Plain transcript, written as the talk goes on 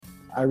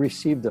I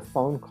received a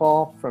phone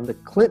call from the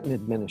Clinton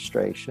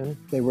administration.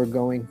 They were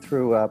going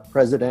through a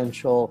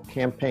presidential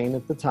campaign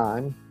at the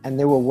time, and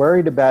they were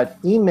worried about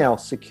email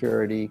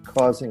security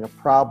causing a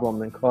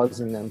problem and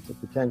causing them to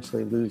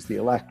potentially lose the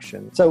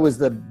election. So it was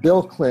the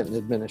Bill Clinton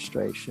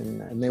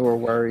administration, and they were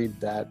worried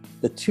that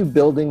the two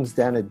buildings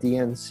down at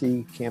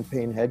DNC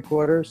campaign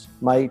headquarters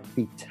might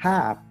be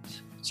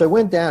tapped. So I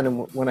went down,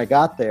 and when I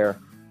got there,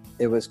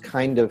 it was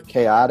kind of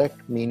chaotic,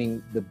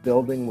 meaning the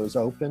building was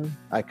open.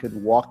 I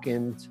could walk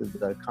into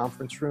the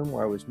conference room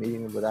where I was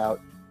meeting without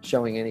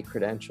showing any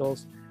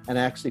credentials, and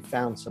I actually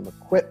found some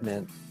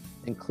equipment,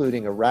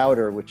 including a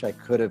router, which I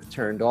could have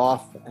turned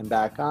off and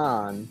back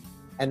on,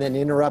 and then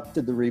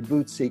interrupted the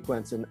reboot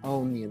sequence and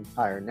owned the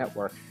entire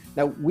network.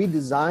 Now, we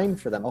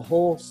designed for them a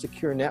whole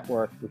secure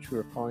network, which we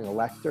were calling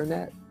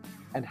ElectorNet,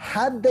 and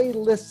had they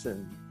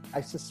listened, I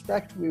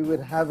suspect we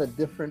would have a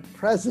different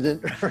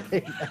president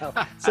right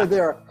now. So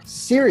there are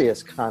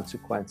serious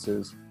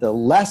consequences. The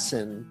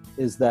lesson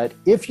is that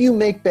if you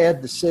make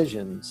bad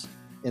decisions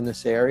in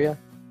this area,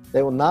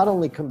 they will not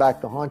only come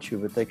back to haunt you,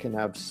 but they can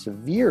have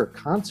severe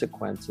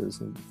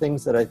consequences and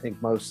things that I think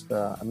most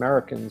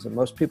Americans and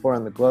most people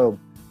around the globe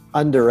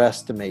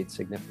underestimate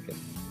significantly.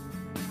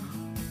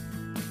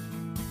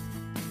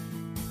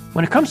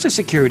 When it comes to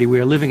security,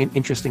 we are living in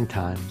interesting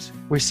times.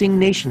 We're seeing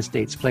nation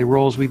states play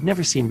roles we've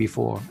never seen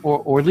before,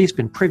 or at least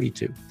been privy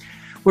to.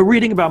 We're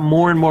reading about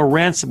more and more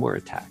ransomware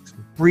attacks,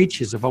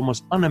 breaches of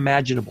almost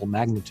unimaginable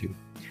magnitude.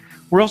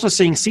 We're also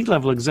seeing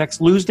C-level execs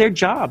lose their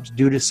jobs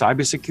due to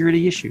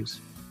cybersecurity issues.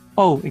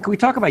 Oh, and can we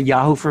talk about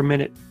Yahoo for a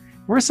minute?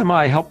 Marissa and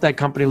I helped that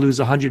company lose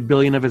 $100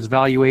 billion of its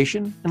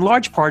valuation, in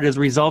large part as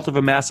a result of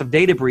a massive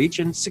data breach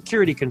and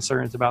security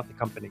concerns about the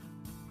company.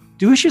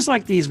 Do issues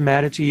like these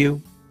matter to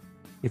you?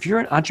 If you're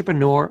an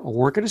entrepreneur or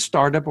work at a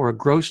startup or a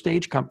growth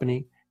stage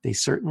company, they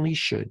certainly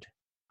should.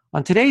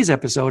 On today's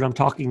episode, I'm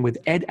talking with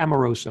Ed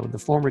Amoroso, the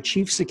former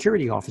Chief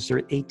Security Officer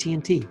at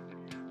AT&T.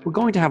 We're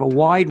going to have a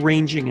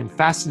wide-ranging and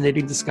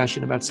fascinating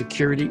discussion about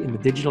security in the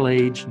digital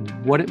age and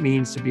what it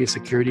means to be a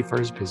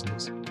security-first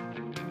business.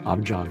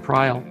 I'm John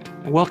Pryl,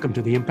 and welcome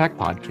to the Impact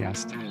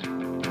Podcast.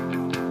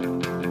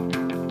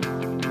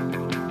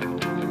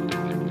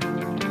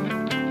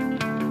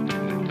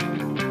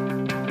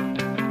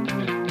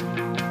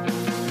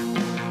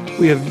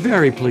 We are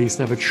very pleased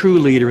to have a true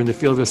leader in the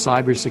field of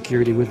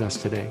cybersecurity with us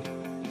today.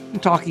 I'm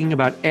talking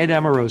about Ed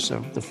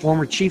Amoroso, the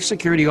former Chief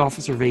Security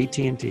Officer of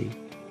AT&T.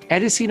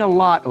 Ed has seen a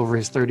lot over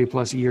his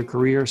 30-plus year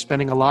career,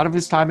 spending a lot of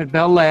his time at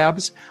Bell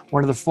Labs,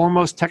 one of the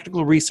foremost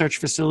technical research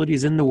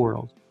facilities in the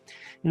world.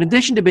 In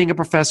addition to being a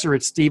professor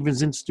at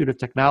Stevens Institute of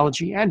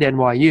Technology and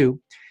NYU,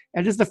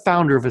 Ed is the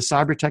founder of a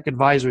cyber tech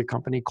advisory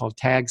company called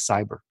Tag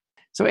Cyber.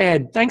 So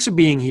Ed, thanks for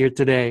being here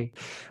today.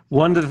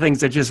 One of the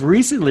things I just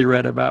recently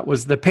read about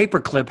was the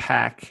paperclip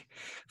hack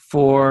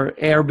for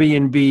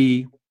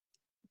Airbnb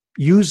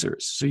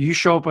users. So you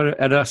show up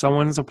at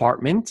someone's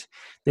apartment,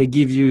 they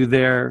give you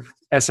their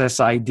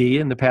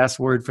SSID and the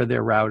password for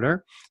their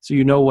router, so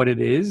you know what it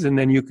is, and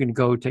then you can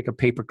go take a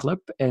paperclip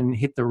and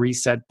hit the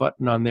reset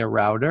button on their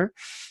router,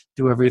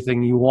 do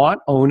everything you want,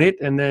 own it,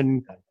 and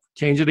then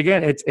change it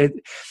again. It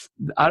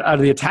out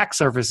of the attack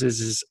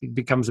surfaces it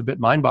becomes a bit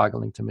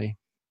mind-boggling to me.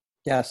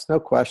 Yes, no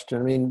question.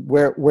 I mean,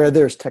 where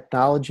there's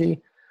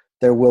technology,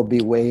 there will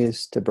be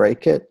ways to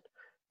break it.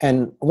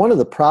 And one of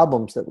the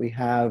problems that we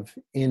have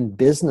in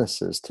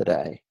businesses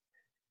today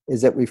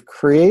is that we've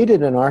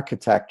created an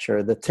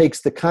architecture that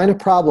takes the kind of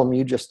problem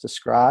you just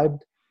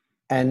described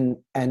and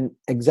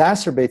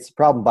exacerbates the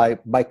problem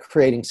by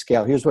creating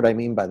scale. Here's what I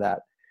mean by that.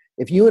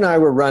 If you and I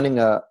were running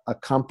a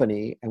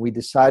company and we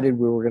decided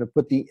we were going to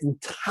put the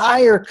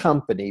entire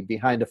company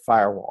behind a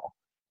firewall,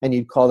 and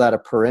you'd call that a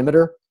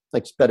perimeter, I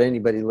expect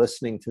anybody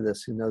listening to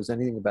this who knows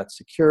anything about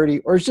security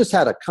or has just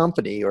had a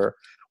company or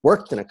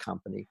worked in a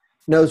company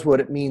knows what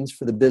it means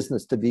for the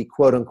business to be,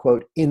 quote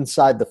unquote,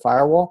 inside the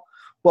firewall.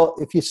 Well,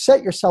 if you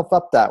set yourself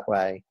up that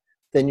way,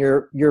 then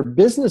your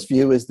business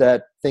view is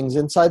that things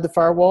inside the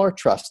firewall are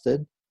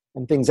trusted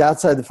and things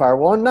outside the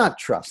firewall are not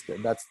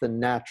trusted. That's the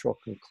natural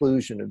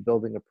conclusion of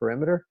building a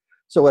perimeter.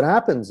 So what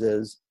happens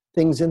is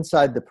things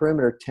inside the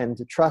perimeter tend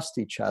to trust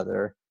each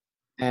other.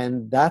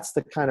 And that's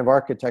the kind of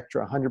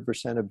architecture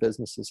 100% of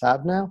businesses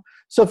have now.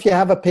 So if you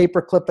have a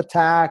paperclip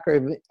attack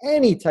or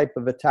any type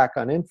of attack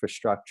on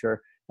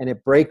infrastructure and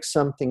it breaks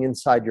something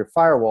inside your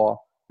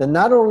firewall, then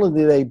not only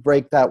do they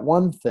break that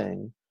one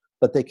thing,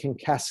 but they can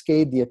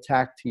cascade the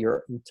attack to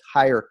your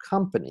entire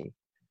company.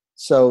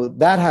 So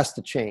that has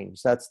to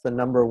change. That's the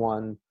number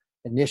one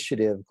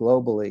initiative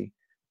globally,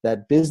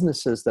 that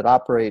businesses that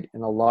operate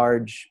in a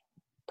large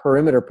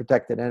perimeter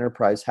protected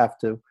enterprise have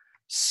to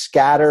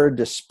scatter,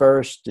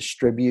 disperse,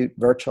 distribute,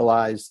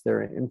 virtualize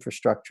their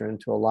infrastructure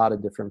into a lot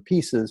of different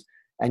pieces,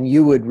 and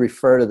you would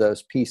refer to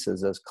those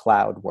pieces as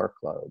cloud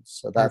workloads.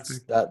 So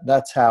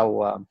that's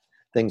how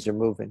things are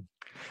moving.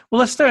 Well,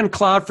 let's start in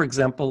cloud, for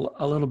example,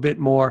 a little bit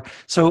more.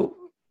 So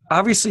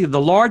obviously the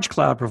large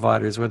cloud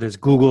providers, whether it's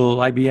Google,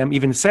 IBM,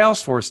 even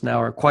Salesforce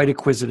now, are quite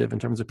acquisitive in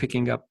terms of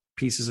picking up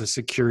pieces of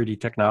security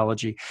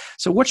technology.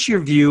 So what's your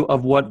view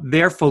of what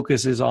their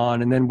focus is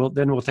on? And then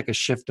we'll take a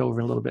shift over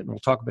a little bit and we'll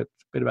talk a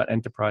bit about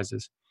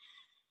enterprises.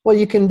 Well,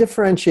 you can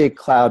differentiate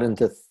cloud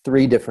into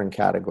three different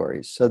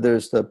categories. So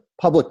there's the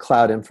public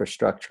cloud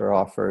infrastructure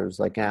offers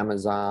like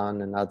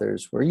Amazon and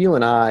others, where you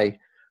and I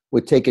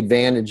would take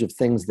advantage of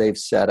things they've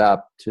set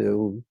up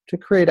to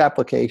create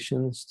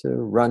applications, to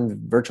run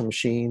virtual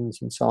machines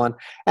and so on.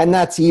 And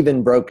that's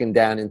even broken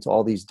down into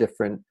all these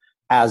different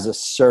as a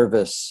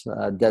service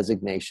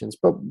designations.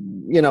 But,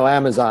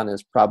 Amazon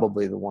is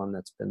probably the one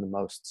that's been the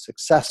most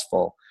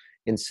successful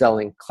in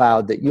selling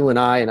cloud that you and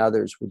I and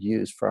others would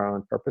use for our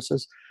own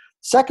purposes.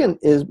 Second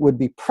would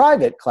be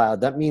private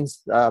cloud. That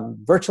means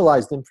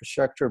virtualized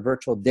infrastructure,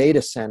 virtual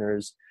data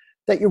centers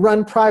that you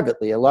run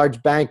privately. A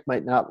large bank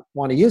might not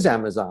want to use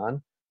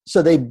Amazon,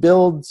 so they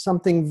build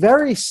something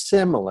very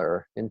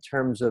similar in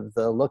terms of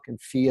the look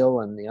and feel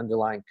and the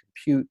underlying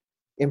compute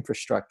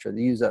infrastructure.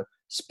 They use a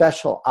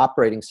special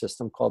operating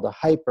system called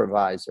a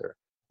hypervisor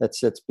that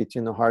sits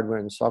between the hardware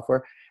and the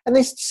software, and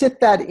they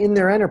sit that in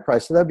their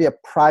enterprise. So that'd be a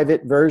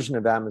private version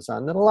of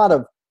Amazon that a lot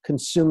of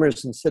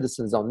consumers and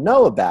citizens don't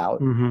know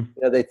about.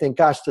 Mm-hmm. They think,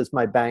 gosh, does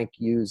my bank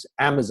use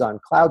Amazon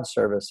cloud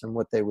service? And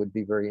what they would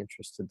be very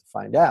interested to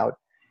find out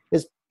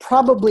is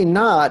probably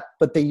not,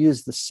 but they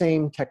use the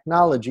same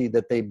technology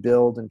that they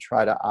build and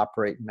try to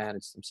operate and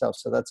manage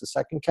themselves. So that's the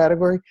second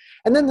category.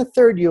 And then the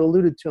third you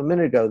alluded to a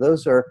minute ago,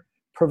 those are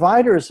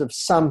providers of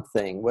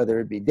something, whether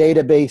it be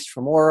database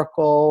from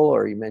Oracle,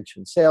 or you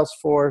mentioned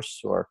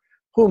Salesforce or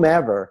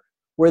whomever,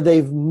 where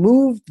they've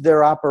moved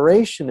their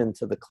operation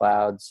into the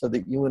cloud so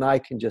that you and I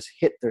can just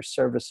hit their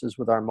services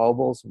with our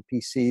mobiles and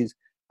PCs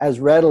as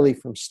readily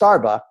from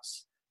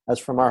Starbucks, as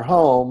from our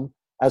home,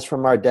 as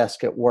from our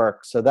desk at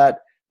work. So that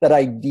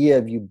idea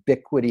of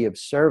ubiquity of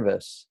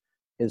service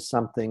is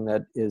something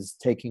that is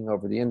taking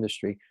over the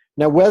industry.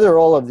 Now, whether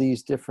all of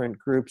these different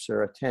groups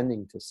are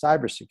attending to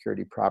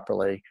cybersecurity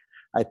properly,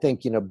 I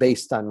think,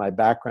 based on my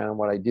background and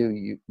what I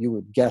do, you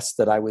would guess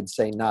that I would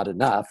say not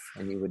enough,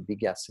 and you would be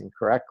guessing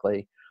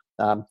correctly.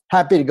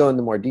 Happy to go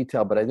into more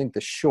detail, but I think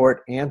the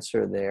short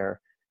answer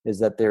there is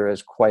that there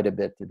is quite a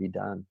bit to be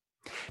done.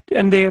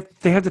 And they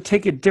have to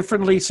take it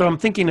differently. So I'm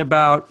thinking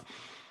about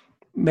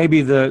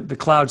maybe the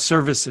cloud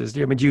services.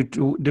 I mean,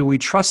 do we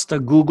trust a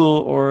Google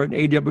or an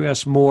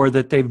AWS more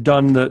that they've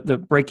done the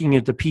breaking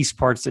into piece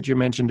parts that you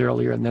mentioned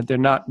earlier, and that they're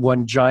not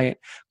one giant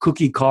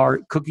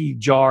cookie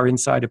jar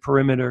inside a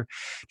perimeter?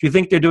 Do you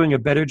think they're doing a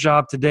better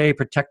job today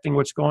protecting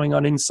what's going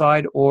on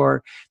inside,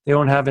 or they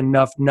don't have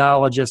enough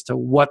knowledge as to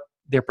what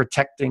they're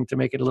protecting to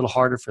make it a little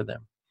harder for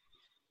them?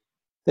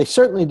 They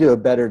certainly do a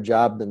better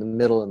job than the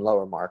middle and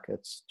lower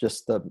markets.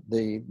 Just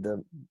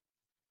the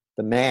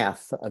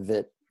math of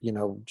it,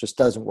 just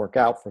doesn't work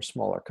out for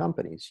smaller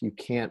companies. You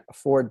can't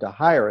afford to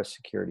hire a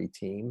security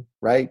team,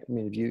 right? I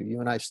mean, if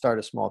you and I start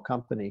a small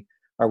company,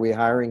 are we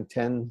hiring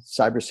 10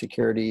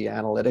 cybersecurity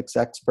analytics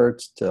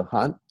experts to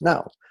hunt?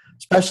 No,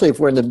 especially if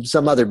we're in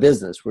some other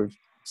business. We're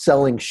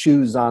selling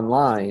shoes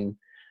online.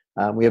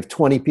 We have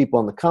 20 people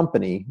in the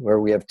company,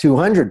 or we have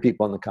 200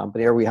 people in the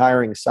company. Are we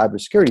hiring a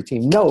cybersecurity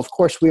team? No, of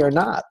course we are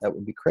not. That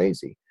would be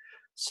crazy.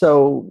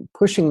 So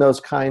pushing those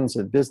kinds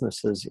of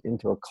businesses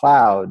into a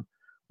cloud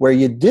where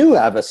you do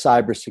have a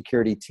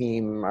cybersecurity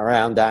team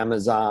around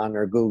Amazon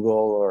or Google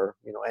or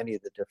any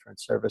of the different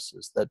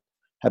services that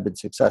have been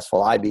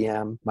successful,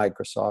 IBM,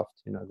 Microsoft,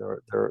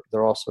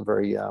 they're also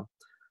very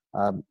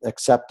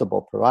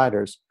acceptable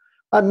providers.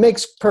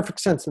 Makes perfect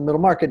sense in the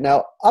middle market.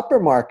 Now, upper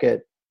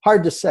market,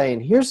 hard to say,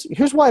 and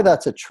here's why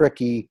that's a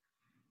tricky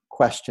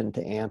question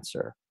to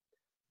answer.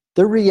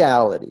 The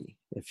reality,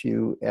 if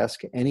you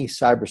ask any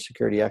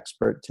cybersecurity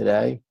expert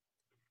today,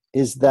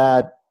 is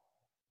that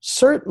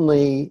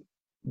certainly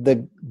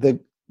the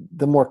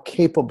more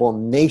capable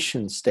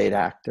nation state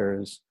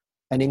actors,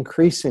 and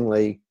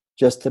increasingly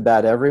just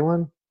about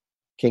everyone,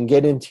 can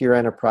get into your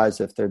enterprise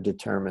if they're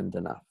determined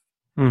enough.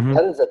 Mm-hmm.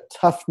 That is a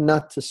tough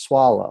nut to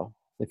swallow.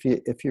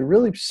 If you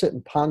really sit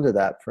and ponder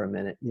that for a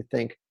minute, you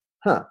think,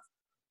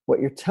 what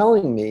you're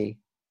telling me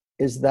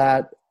is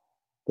that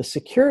the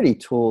security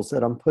tools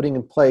that I'm putting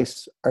in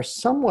place are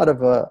somewhat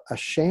of a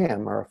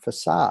sham or a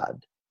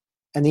facade.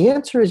 And the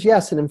answer is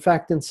yes. And in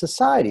fact, in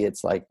society,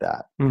 it's like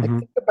that. Mm-hmm.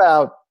 Think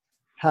about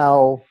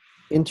how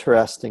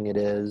interesting it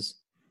is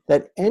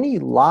that any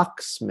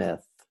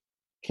locksmith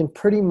can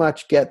pretty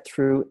much get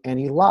through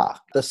any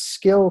lock. The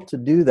skill to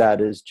do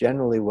that is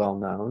generally well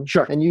known.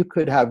 Sure. And you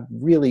could have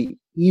really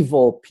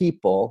evil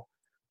people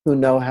who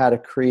know how to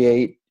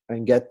create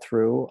and get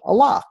through a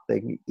lock.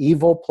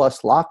 Evil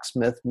plus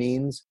locksmith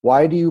means,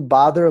 why do you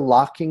bother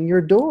locking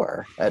your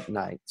door at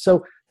night?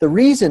 So the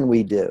reason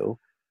we do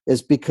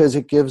is because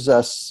it gives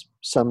us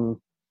some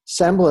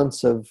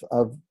semblance of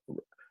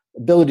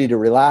ability to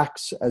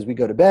relax as we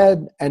go to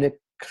bed, and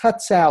it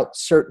cuts out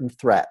certain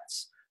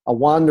threats. A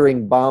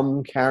wandering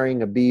bum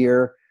carrying a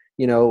beer,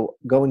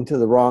 going to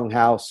the wrong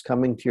house,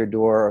 coming to your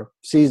door,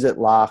 sees it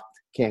locked,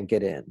 can't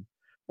get in.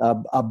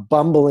 A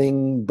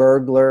bumbling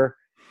burglar,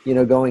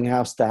 going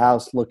house to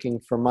house looking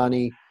for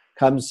money,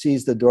 comes,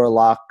 sees the door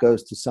locked,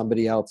 goes to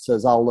somebody else,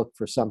 says, I'll look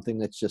for something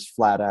that's just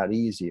flat out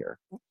easier.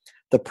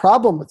 The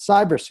problem with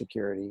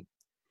cybersecurity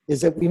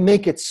is that we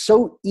make it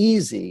so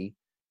easy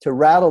to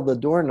rattle the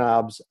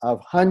doorknobs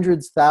of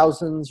hundreds,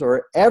 thousands,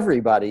 or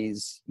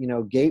everybody's,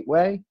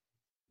 gateway,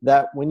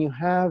 that when you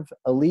have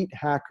elite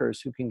hackers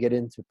who can get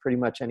into pretty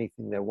much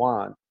anything they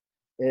want,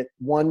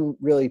 one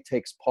really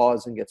takes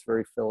pause and gets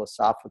very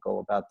philosophical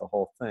about the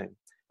whole thing.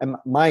 And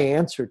my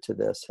answer to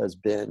this has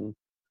been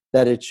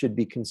that it should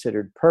be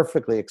considered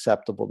perfectly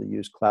acceptable to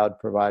use cloud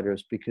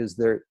providers because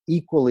they're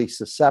equally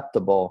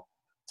susceptible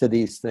to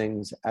these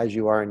things as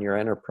you are in your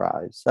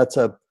enterprise. That's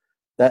a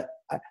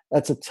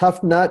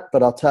tough nut,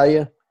 but I'll tell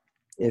you,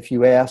 if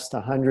you asked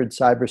 100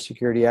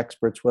 cybersecurity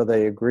experts whether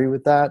they agree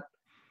with that,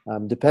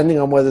 depending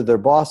on whether their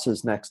boss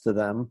is next to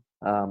them,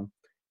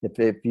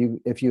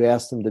 if you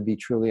ask them to be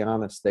truly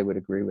honest, they would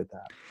agree with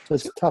that. So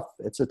it's tough.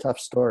 It's a tough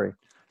story.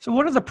 So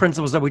one of the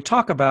principles that we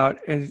talk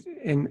about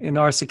in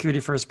our security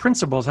first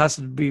principles has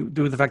to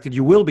do with the fact that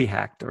you will be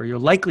hacked, or you're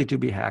likely to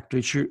be hacked,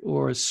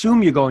 or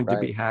assume you're going to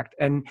be hacked,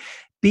 and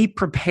be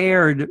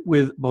prepared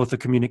with both a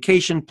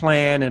communication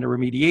plan and a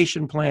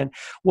remediation plan.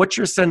 What's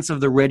your sense of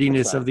the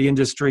readiness of the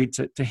industry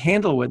to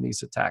handle when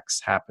these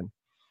attacks happen?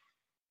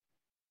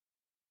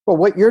 Well,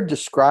 what you're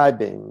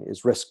describing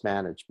is risk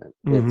management.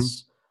 Mm-hmm.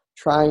 It's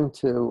trying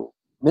to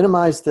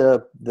minimize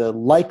the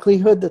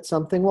likelihood that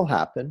something will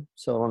happen,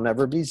 so it'll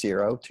never be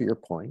zero, to your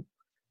point.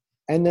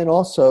 And then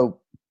also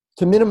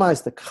to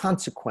minimize the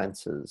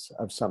consequences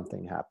of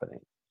something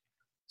happening.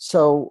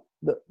 So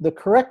the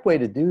correct way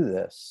to do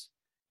this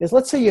is,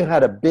 let's say you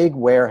had a big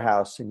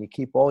warehouse and you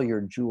keep all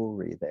your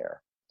jewelry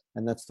there,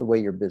 and that's the way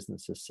your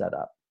business is set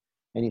up.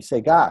 And you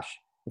say, gosh,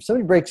 if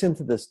somebody breaks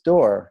into this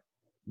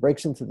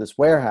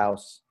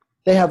warehouse,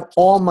 they have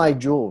all my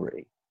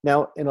jewelry.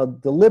 Now, in a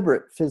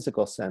deliberate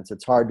physical sense,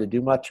 it's hard to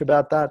do much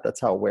about that. That's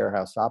how a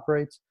warehouse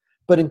operates.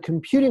 But in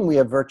computing, we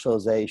have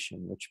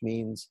virtualization, which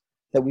means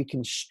that we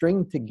can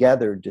string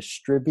together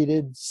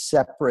distributed,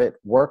 separate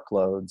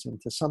workloads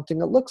into something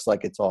that looks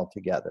like it's all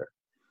together.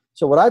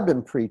 So what I've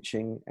been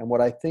preaching, and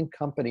what I think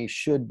companies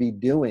should be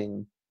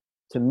doing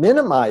to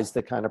minimize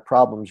the kind of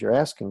problems you're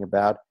asking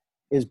about,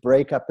 is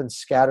break up and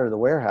scatter the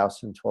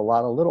warehouse into a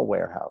lot of little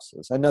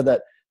warehouses. I know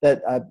that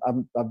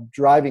I'm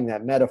driving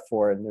that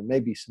metaphor, and there may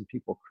be some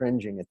people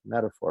cringing at the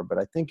metaphor, but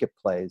I think it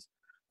plays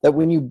that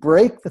when you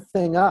break the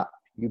thing up,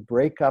 you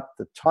break up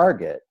the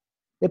target,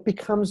 it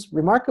becomes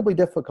remarkably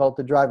difficult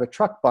to drive a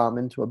truck bomb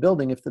into a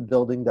building if the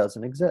building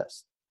doesn't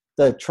exist.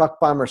 The truck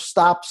bomber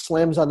stops,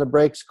 slams on the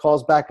brakes,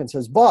 calls back and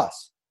says,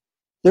 boss,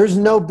 there's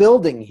no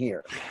building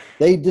here.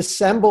 They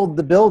disassembled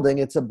the building.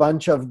 It's a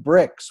bunch of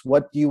bricks.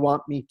 What do you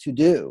want me to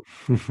do?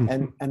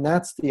 And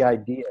that's the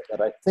idea,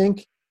 that I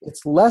think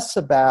it's less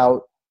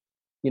about,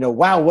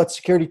 wow, what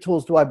security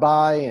tools do I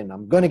buy? And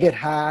I'm going to get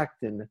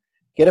hacked, and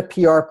get a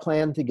PR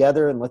plan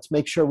together, and let's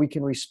make sure we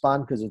can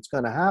respond because it's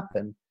going to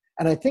happen.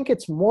 And I think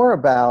it's more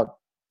about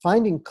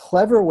finding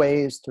clever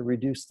ways to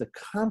reduce the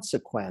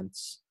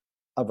consequence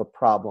of a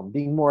problem,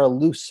 being more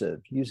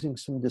elusive, using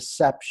some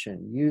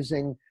deception,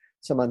 using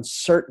some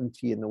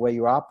uncertainty in the way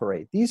you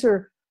operate. These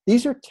are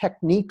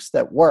techniques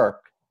that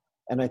work.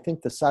 And I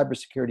think the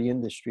cybersecurity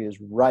industry is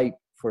ripe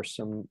for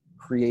some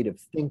creative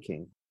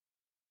thinking.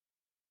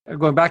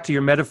 Going back to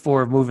your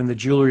metaphor of moving the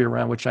jewelry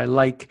around, which I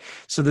like.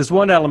 So there's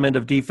one element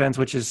of defense,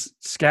 which is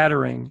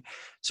scattering.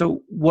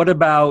 So what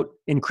about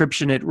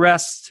encryption at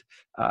rest?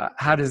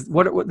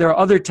 There are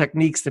other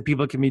techniques that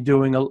people can be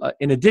doing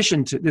in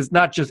addition to, there's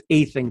not just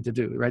a thing to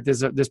do, right?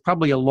 There's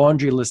probably a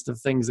laundry list of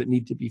things that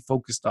need to be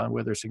focused on,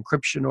 whether it's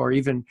encryption or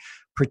even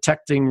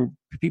protecting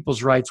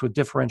people's rights with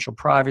differential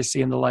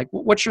privacy and the like.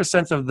 What's your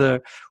sense of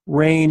the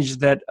range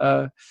that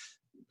a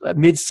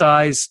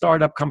mid-sized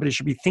startup company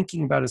should be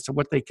thinking about as to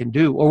what they can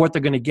do or what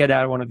they're going to get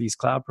out of one of these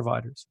cloud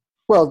providers?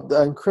 Well,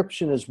 the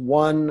encryption is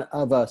one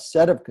of a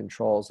set of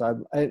controls.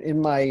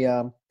 In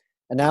my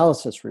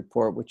analysis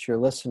report, which your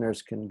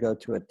listeners can go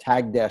to at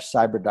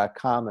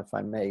tag-cyber.com, if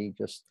I may,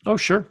 just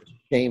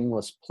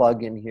shameless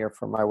plug in here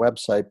for my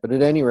website. But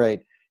at any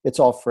rate, it's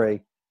all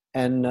free.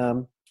 And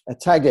at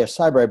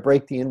tag-cyber, I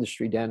break the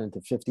industry down into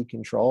 50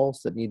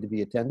 controls that need to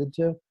be attended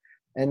to.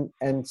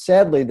 And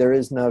sadly, there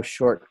is no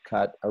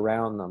shortcut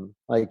around them.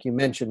 Like you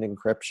mentioned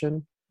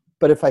encryption.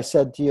 But if I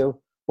said to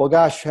you, well,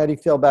 gosh, how do you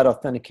feel about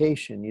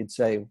authentication? You'd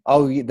say,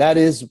 oh, that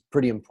is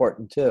pretty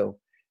important too.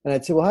 And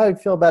I'd say, well, how do you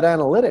feel about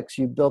analytics?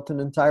 You built an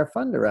entire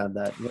fund around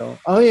that. You go,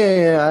 oh,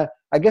 yeah,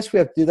 I guess we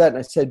have to do that. And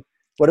I said,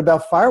 what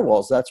about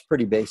firewalls? That's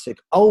pretty basic.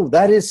 Oh,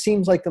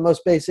 seems like the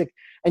most basic.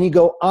 And you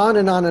go on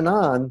and on and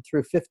on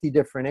through 50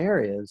 different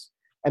areas.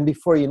 And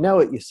before you know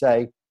it, you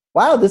say,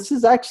 wow, this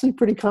is actually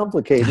pretty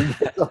complicated.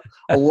 There's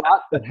a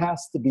lot that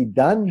has to be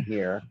done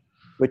here,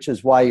 which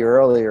is why your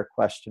earlier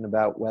question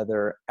about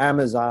whether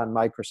Amazon,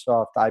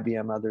 Microsoft,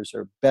 IBM, others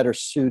are better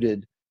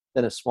suited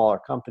than a smaller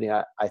company,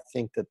 I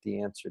think that the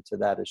answer to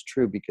that is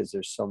true because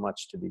there's so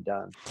much to be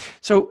done.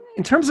 So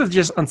in terms of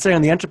just on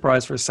the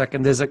enterprise for a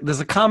second, there's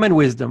a common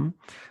wisdom,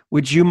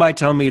 which you might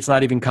tell me it's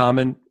not even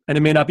common, and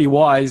it may not be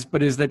wise,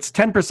 but is that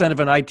 10% of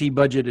an IT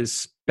budget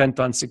is spent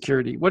on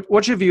security.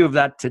 What's your view of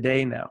that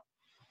today now?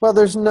 Well,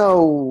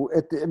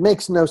 it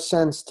makes no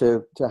sense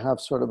to have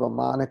sort of a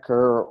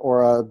moniker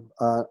or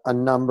a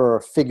number,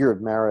 a figure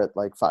of merit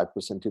like 5%,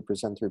 2%,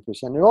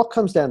 3%. It all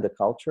comes down to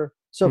culture.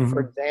 So, for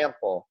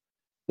example,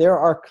 there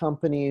are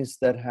companies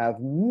that have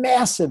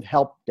massive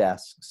help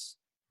desks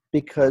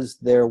because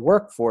their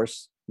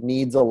workforce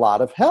needs a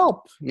lot of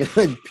help.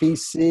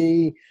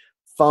 PC,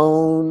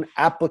 phone,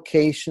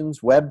 applications,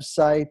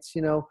 websites.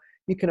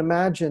 You can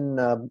imagine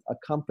a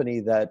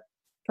company that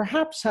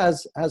perhaps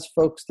has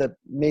folks that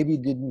maybe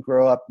didn't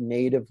grow up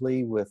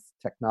natively with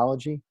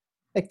technology.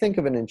 Like think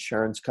of an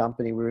insurance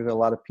company where we have a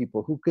lot of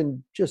people who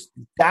can just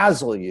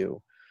dazzle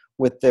you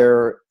with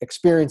their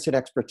experience and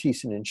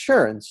expertise in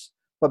insurance,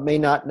 but may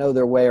not know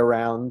their way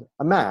around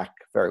a Mac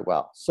very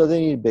well. So they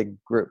need a big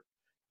group.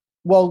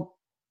 Well,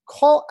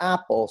 call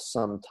Apple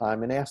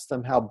sometime and ask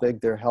them how big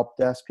their help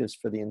desk is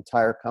for the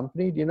entire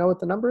company. Do you know what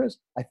the number is?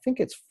 I think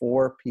it's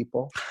 4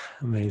 people.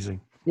 Amazing.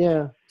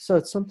 Yeah, so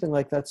it's something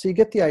like that. So you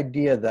get the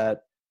idea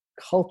that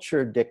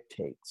culture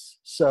dictates.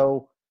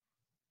 So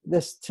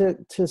this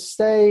to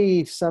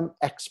say some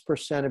X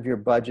percent of your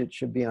budget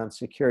should be on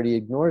security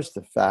ignores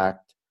the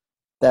fact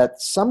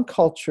that some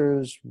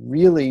cultures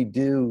really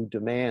do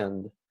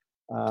demand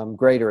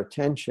greater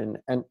attention,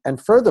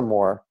 and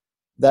furthermore,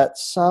 that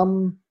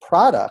some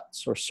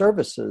products or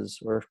services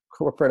or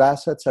corporate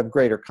assets have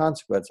greater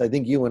consequence. I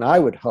think you and I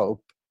would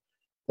hope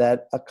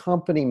that a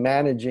company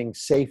managing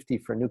safety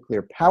for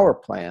nuclear power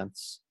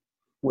plants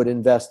would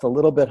invest a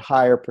little bit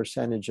higher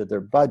percentage of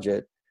their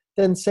budget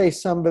than, say,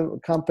 some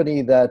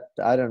company that,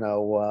 I don't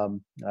know,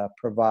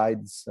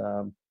 provides,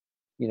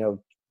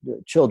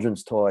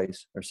 children's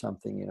toys or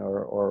something,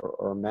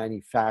 or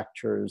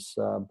manufactures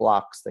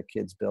blocks that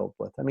kids build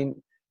with. I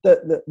mean,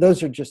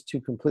 those are just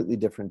two completely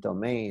different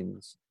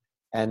domains.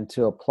 And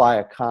to apply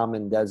a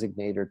common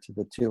designator to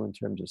the two in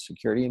terms of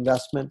security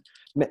investment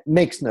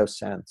makes no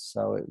sense.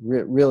 So it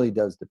really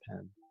does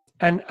depend.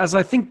 And as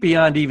I think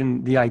beyond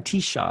even the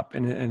IT shop,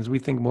 and as we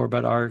think more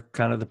about our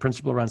kind of the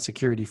principle around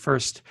security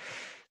first,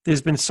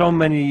 there's been so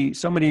many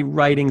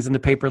writings in the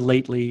paper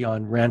lately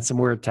on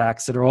ransomware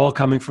attacks that are all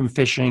coming from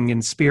phishing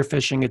and spear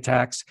phishing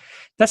attacks.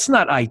 That's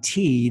not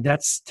IT.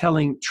 That's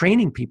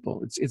training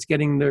people. It's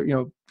getting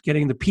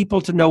the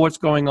people to know what's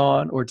going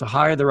on, or to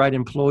hire the right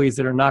employees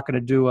that are not going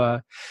to do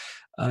a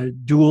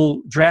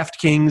dual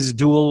DraftKings,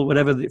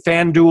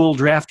 FanDuel,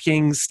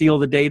 DraftKings, steal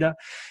the data.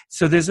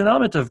 So there's an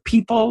element of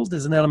people,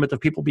 there's an element of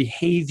people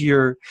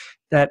behavior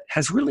that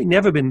has really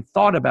never been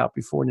thought about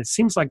before. And it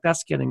seems like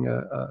that's getting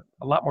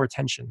a lot more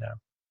attention now.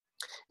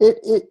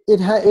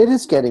 It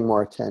is getting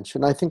more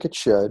attention. I think it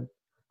should.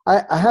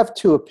 I have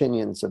 2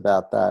 opinions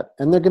about that,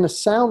 and they're going to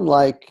sound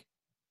like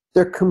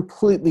they're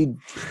completely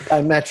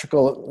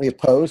diametrically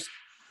opposed.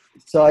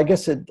 So I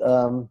guess I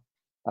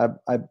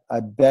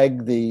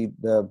beg the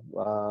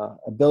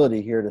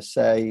ability here to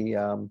say,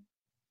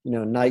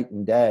 night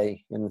and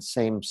day in the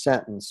same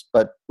sentence.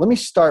 But let me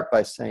start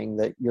by saying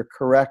that you're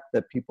correct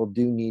that people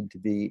do need to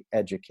be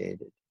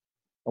educated.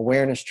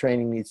 Awareness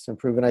training needs to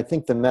improve. And I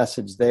think the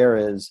message there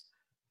is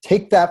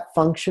take that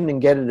function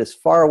and get it as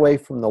far away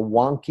from the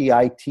wonky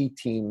IT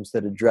teams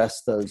that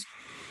address those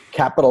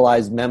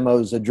capitalized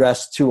memos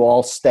addressed to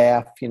all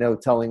staff,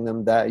 telling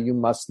them that you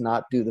must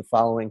not do the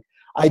following.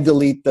 I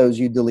delete those,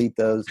 you delete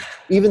those.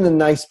 Even the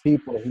nice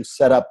people who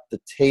set up the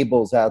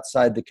tables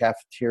outside the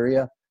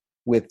cafeteria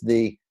with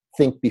the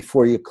think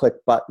before you click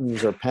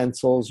buttons or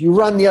pencils, you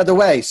run the other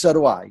way, so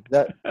do I.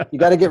 You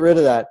got to get rid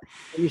of that.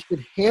 And you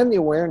should hand the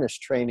awareness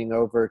training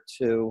over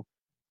to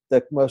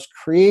the most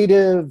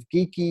creative,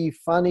 geeky,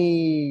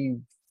 funny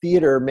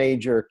theater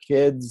major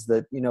kids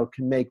that,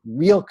 can make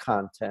real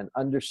content,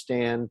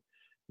 understand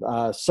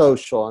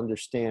social,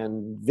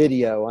 understand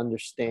video,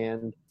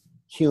 understand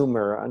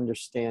humor,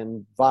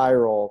 understand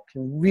viral,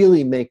 can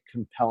really make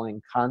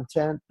compelling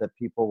content that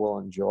people will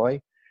enjoy.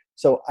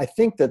 So I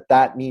think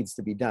that needs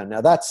to be done.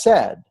 Now, that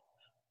said,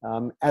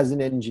 as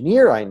an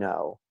engineer, I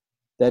know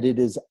that it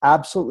is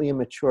absolutely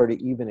immature to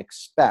even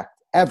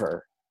expect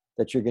ever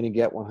that you're going to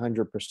get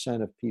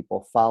 100% of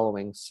people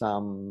following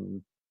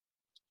some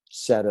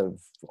set of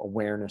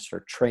awareness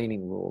or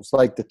training rules.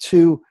 Like the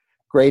 2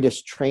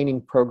 greatest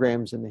training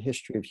programs in the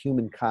history of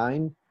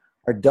humankind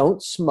are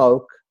don't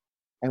smoke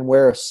and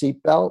wear a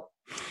seatbelt.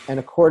 And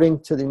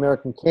according to the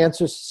American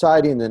Cancer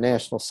Society and the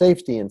National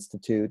Safety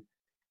Institute,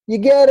 you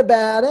get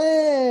about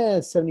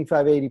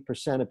 75,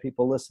 80% of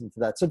people listen to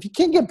that. So if you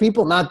can't get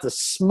people not to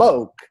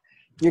smoke,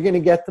 you're going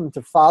to get them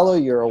to follow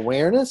your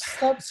awareness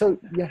stuff. So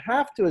you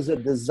have to, as a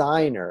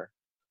designer,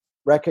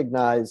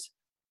 recognize,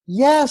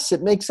 yes,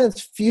 it makes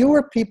sense.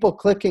 Fewer people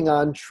clicking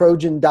on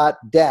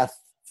trojan.death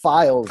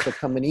files that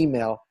come in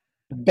email,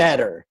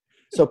 better.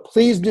 So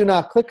please do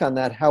not click on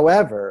that.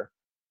 However,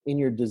 in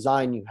your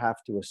design, you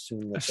have to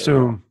assume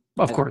that.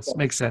 Of course,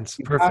 makes sense.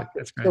 Perfect.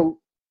 That's great. So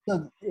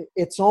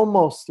it's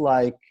almost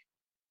like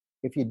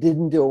if you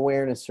didn't do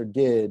awareness or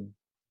did,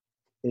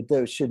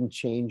 it shouldn't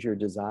change your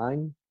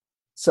design.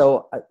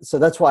 So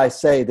that's why I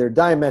say they're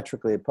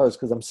diametrically opposed,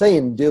 because I'm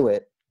saying do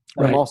it.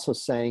 But I'm Right. also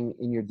saying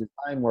in your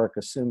design work,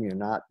 assume you're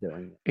not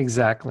doing it.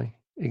 Exactly.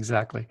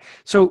 Exactly.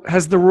 So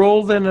has the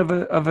role then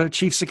of a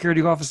chief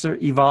security officer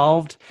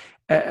evolved?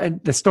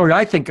 And the story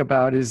I think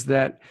about is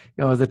that,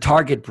 the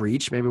Target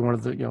breach, maybe one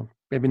of the,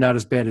 maybe not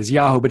as bad as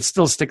Yahoo, but it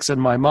still sticks in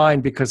my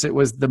mind because it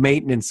was the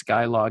maintenance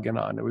guy logging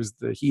on. It was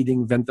the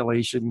heating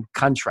ventilation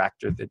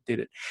contractor that did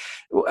it.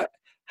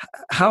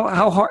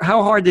 How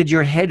hard did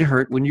your head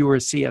hurt when you were a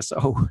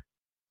CSO?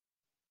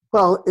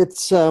 Well,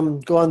 it's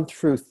gone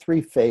through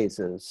three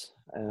phases,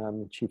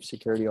 chief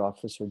security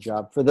officer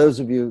job. For those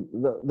of you,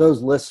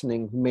 those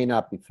listening who may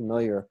not be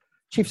familiar,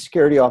 chief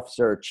security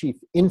officer or chief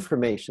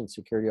information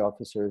security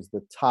officer is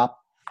the top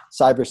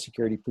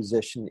cybersecurity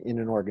position in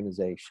an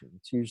organization.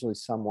 It's usually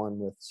someone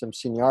with some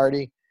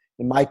seniority.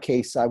 In my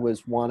case, I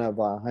was one of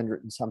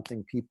 100 and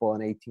something people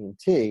in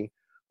AT&T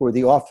who were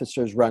the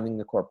officers running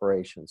the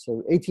corporation.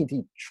 So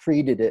AT&T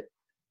treated it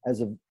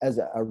as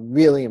a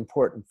really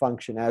important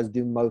function, as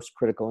do most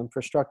critical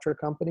infrastructure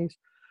companies.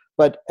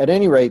 But at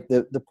any rate,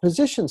 the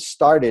position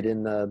started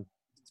in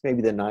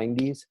maybe the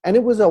 90s, and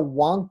it was a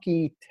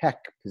wonky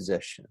tech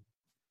position.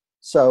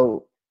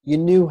 So you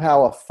knew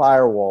how a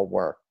firewall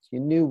worked. You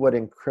knew what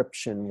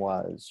encryption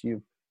was.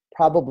 You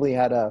probably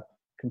had a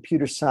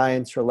computer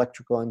science or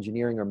electrical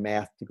engineering or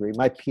math degree.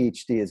 My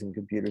PhD is in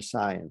computer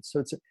science.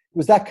 So it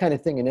was that kind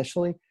of thing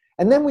initially.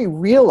 And then we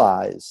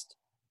realized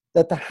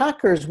that the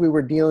hackers we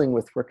were dealing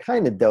with were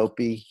kind of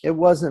dopey. It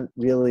wasn't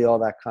really all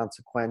that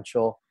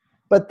consequential,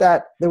 but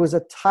that there was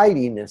a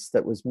tidiness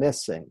that was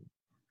missing.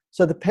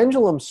 So the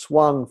pendulum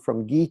swung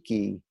from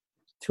geeky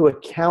to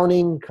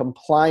accounting,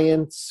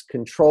 compliance,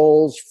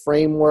 controls,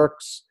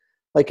 frameworks,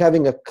 like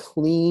having a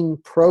clean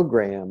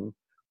program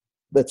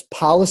that's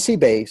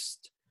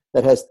policy-based,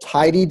 that has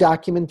tidy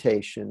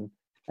documentation,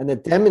 and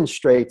that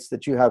demonstrates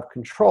that you have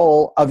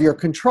control of your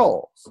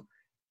controls.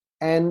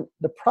 And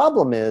the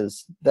problem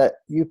is that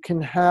you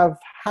can have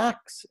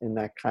hacks in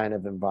that kind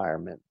of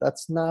environment.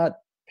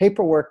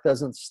 Paperwork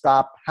doesn't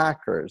stop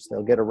hackers.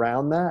 They'll get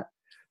around that.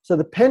 So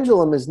the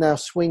pendulum is now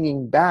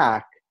swinging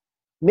back,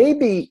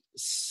 maybe,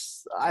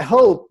 I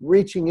hope,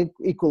 reaching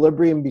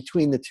equilibrium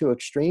between the two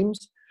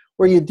extremes,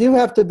 where you do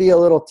have to be a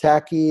little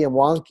tacky and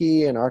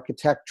wonky and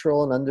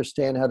architectural and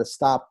understand how to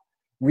stop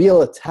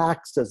real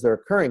attacks as they're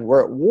occurring.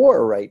 We're at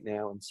war right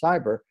now in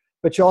cyber,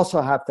 but you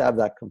also have to have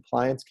that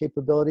compliance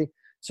capability.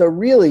 So it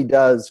really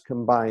does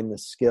combine the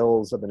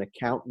skills of an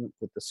accountant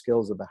with the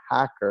skills of a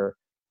hacker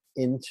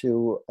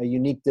into a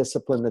unique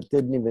discipline that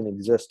didn't even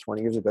exist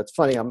 20 years ago. It's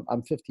funny,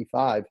 I'm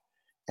 55,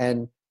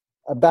 and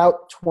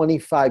about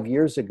 25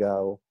 years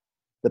ago,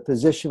 the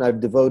position I've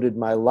devoted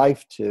my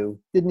life to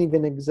didn't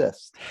even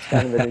exist. It's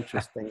kind of an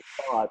interesting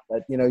thought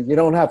that, you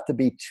don't have to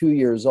be 2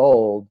 years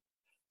old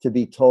to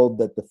be told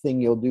that the thing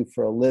you'll do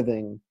for a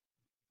living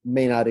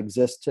may not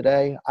exist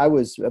today. I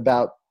was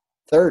about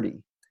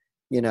 30.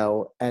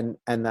 And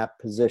that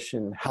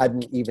position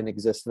hadn't even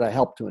existed. I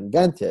helped to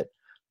invent it,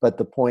 but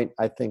the point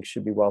I think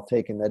should be well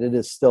taken that it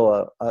is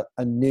still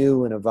a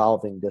new and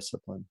evolving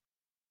discipline.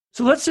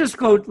 So let's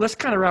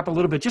kind of wrap a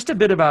little bit, just a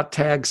bit about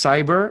Tag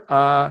Cyber.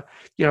 I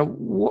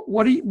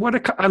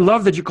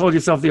love that you called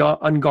yourself the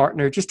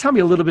Ungartner. Just tell me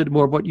a little bit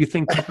more what you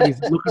think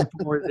companies are looking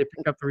for as they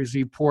pick up these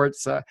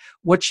reports.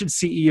 What should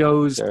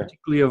CEOs, Sure.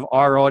 particularly of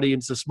our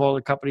audience, the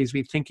smaller companies,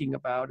 be thinking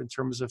about in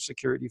terms of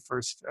security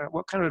first?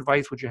 What kind of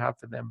advice would you have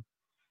for them?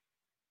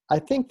 I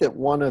think that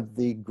one of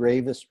the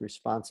gravest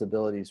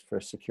responsibilities for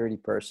a security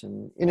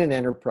person in an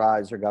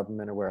enterprise or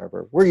government or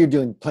wherever, where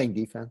you're playing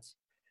defense,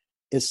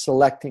 is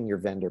selecting your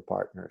vendor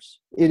partners.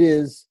 It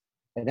is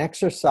an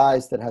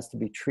exercise that has to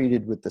be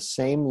treated with the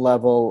same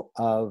level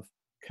of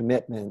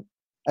commitment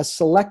as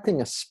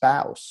selecting a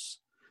spouse,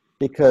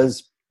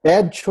 because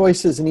bad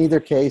choices in either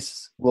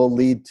case will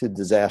lead to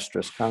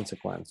disastrous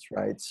consequence,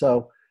 right?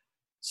 So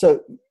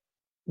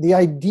the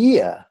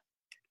idea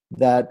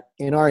that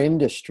in our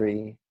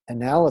industry,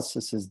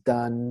 analysis is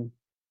done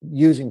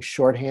using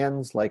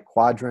shorthands like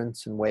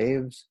quadrants and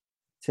waves,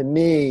 to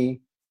me,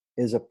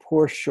 is a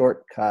poor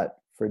shortcut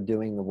for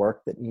doing the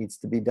work that needs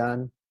to be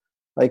done.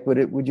 Like,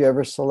 would you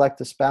ever select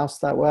a spouse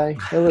that way?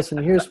 Hey,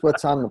 listen, here's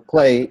what's on the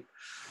plate.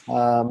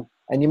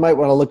 And you might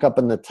want to look up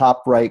in the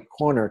top right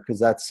corner, because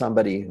that's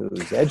somebody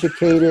who's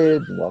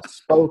educated,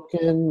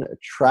 well-spoken,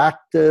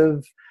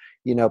 attractive,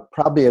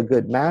 probably a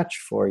good match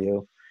for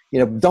you.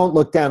 Don't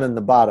look down in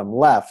the bottom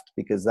left,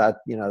 because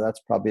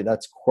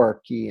that's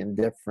quirky and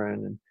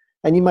different.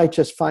 And you might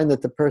just find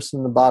that the person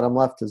in the bottom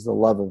left is the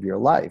love of your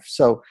life.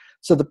 So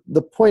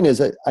the point is,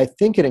 I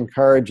think it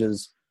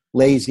encourages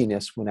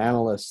laziness when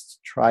analysts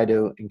try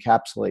to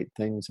encapsulate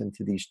things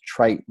into these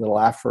trite little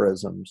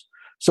aphorisms.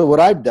 So what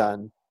I've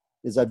done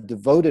is I've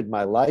devoted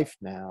my life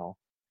now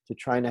to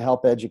trying to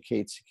help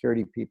educate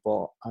security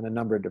people on a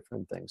number of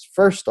different things.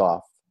 First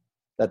off,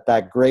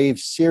 that grave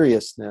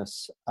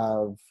seriousness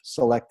of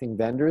selecting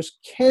vendors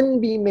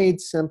can be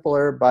made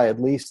simpler by at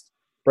least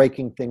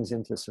breaking things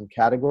into some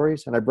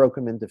categories. And I broke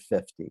them into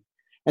 50.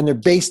 And they're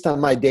based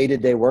on my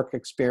day-to-day work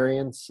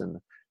experience and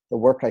the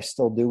work I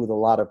still do with a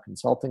lot of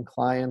consulting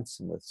clients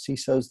and with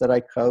CISOs that I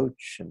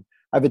coach and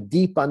I have a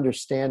deep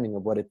understanding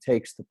of what it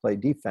takes to play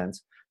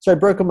defense. So I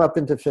broke them up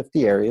into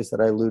 50 areas that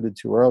I alluded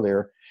to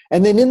earlier.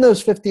 And then in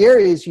those 50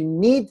 areas, you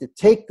need to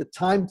take the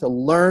time to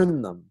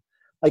learn them.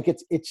 Like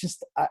it's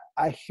just,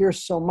 I hear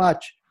so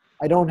much,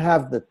 I don't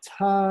have the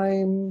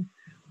time.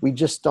 We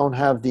just don't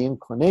have the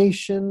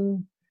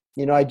inclination.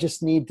 I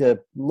just need to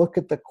look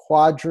at the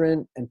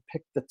quadrant and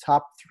pick the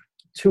top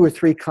 2 or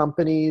 3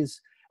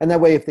 companies. And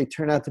that way, if they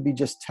turn out to be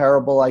just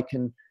terrible, I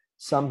can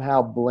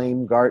somehow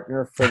blame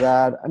Gartner for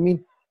that. I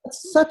mean,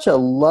 it's such a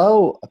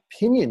low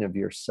opinion of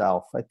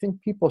yourself. I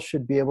think people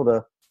should be able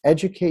to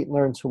educate and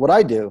learn. So what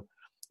I do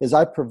is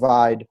I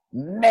provide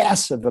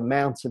massive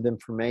amounts of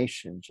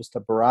information, just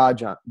a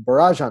barrage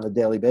on a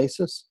daily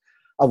basis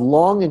of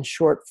long and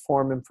short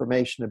form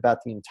information about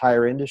the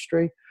entire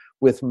industry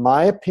with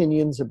my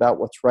opinions about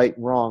what's right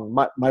and wrong.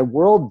 My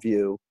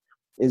worldview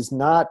is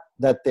not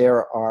that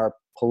there are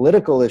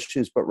political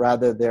issues, but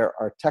rather there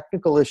are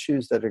technical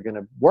issues that are going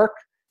to work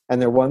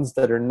and there are ones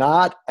that are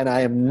not. And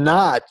I am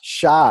not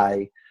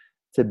shy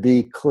to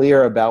be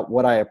clear about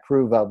what I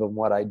approve of and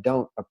what I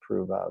don't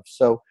approve of.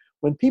 So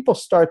when people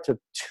start to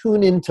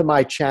tune into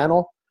my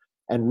channel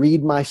and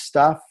read my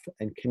stuff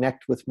and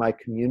connect with my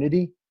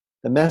community,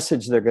 the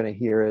message they're going to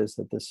hear is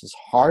that this is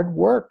hard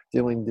work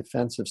doing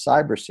defensive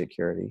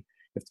cybersecurity.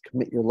 You have to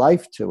commit your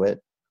life to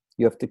it.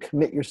 You have to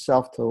commit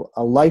yourself to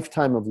a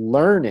lifetime of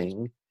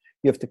learning.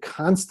 You have to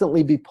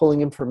constantly be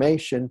pulling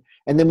information.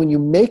 And then when you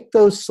make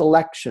those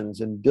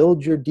selections and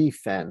build your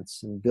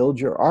defense and build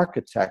your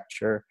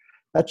architecture,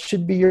 that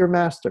should be your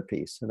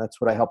masterpiece. And that's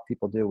what I help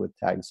people do with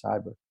Tag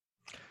Cyber.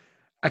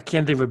 I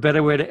can't think of a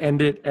better way to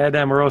end it. Ed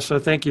Amoroso,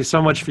 thank you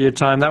so much for your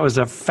time. That was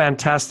a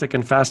fantastic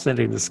and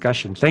fascinating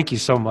discussion. Thank you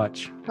so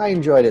much. I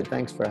enjoyed it.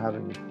 Thanks for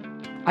having me.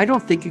 I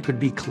don't think it could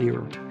be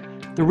clearer.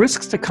 The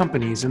risks to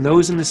companies and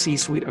those in the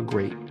C-suite are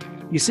great.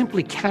 You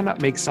simply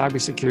cannot make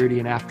cybersecurity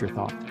an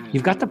afterthought.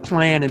 You've got to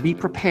plan and be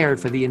prepared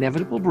for the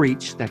inevitable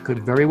breach that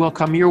could very well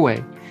come your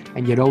way,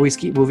 and yet always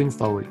keep moving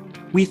forward.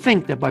 We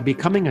think that by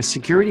becoming a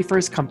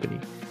security-first company,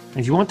 and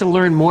if you want to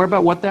learn more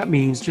about what that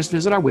means, just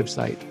visit our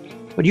website.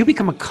 But you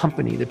become a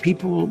company that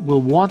people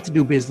will want to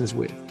do business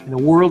with in a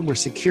world where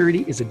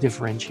security is a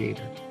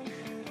differentiator.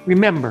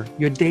 Remember,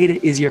 your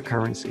data is your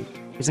currency.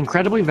 It's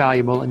incredibly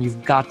valuable, and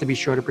you've got to be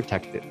sure to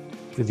protect it.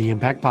 For the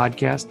Impact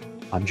Podcast,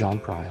 I'm John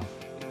Pryle.